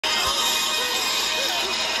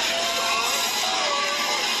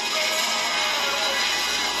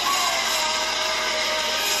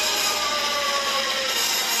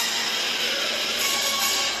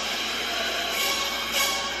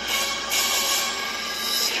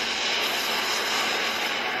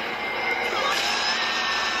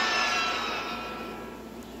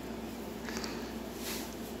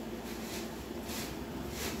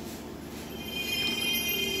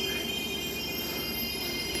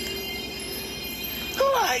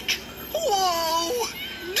like, whoa,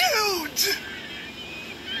 dudes!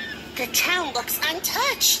 The town looks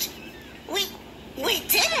untouched. We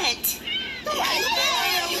did it!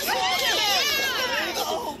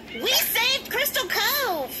 We saved Crystal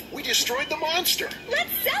Cove! We destroyed the monster.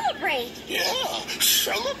 Let's celebrate! Yeah,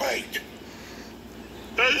 celebrate.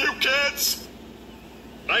 Hey, you kids!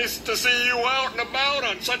 Nice to see you out and about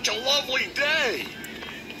on such a lovely day.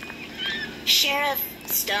 Sheriff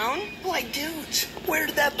Stone? Why, dudes, where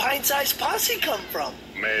did that pint-sized posse come from?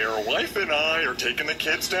 Mayor Wife and I are taking the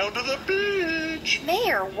kids down to the beach.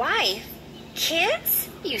 Mayor Wife? Kids?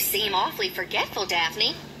 You seem awfully forgetful,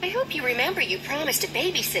 Daphne. I hope you remember you promised to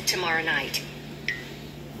babysit tomorrow night.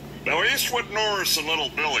 Now, Eastwood Norris and little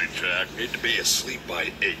Billy Jack need to be asleep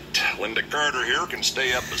by 8. Linda Carter here can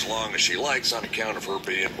stay up as long as she likes on account of her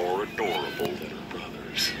being more adorable than her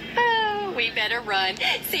brothers. Oh, we better run.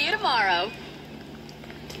 See you tomorrow.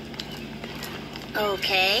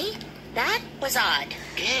 Okay, that was odd.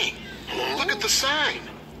 Gang, look at the sign.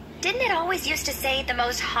 Didn't it always used to say the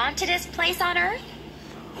most hauntedest place on Earth?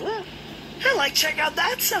 I'd like to check out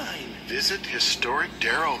that sign. Visit historic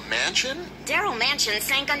Darrow Mansion? Darrow Mansion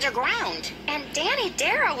sank underground. And Danny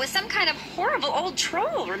Darrow was some kind of horrible old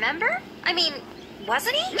troll, remember? I mean,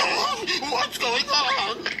 wasn't he? What's going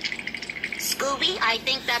on? Scooby, I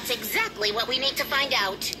think that's exactly what we need to find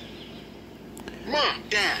out. Mom,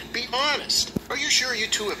 Dad, be honest. Are you sure you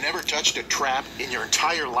two have never touched a trap in your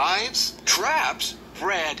entire lives? Traps?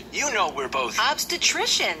 Brad, you know we're both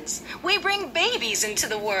Obstetricians. We bring babies into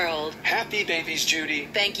the world. happy babies, Judy.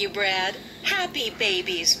 Thank you, Brad. Happy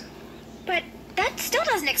babies. But that still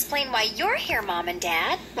doesn't explain why you're here, Mom and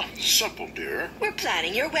Dad. Oh, simple, dear. We're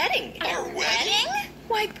planning your wedding. Our wedding?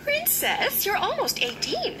 Why, Princess, you're almost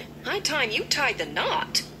 18. High time you tied the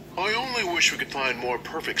knot. I only wish we could find more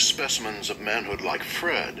perfect specimens of manhood like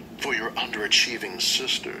Fred for your underachieving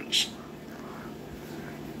sisters.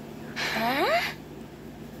 Huh?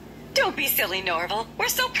 Don't be silly, Norval. We're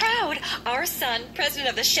so proud. Our son, president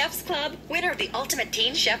of the Chef's Club, winner of the Ultimate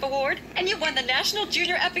Teen Chef Award, and you won the National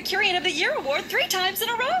Junior Epicurean of the Year Award 3 times in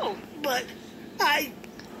a row. But I'm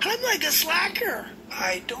like a slacker.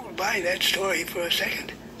 I don't buy that story for a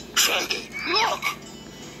second. Shaggy, look!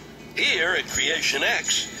 Here at Creation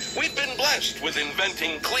X, we've been blessed with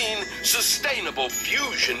inventing clean, sustainable,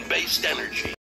 fusion-based energy.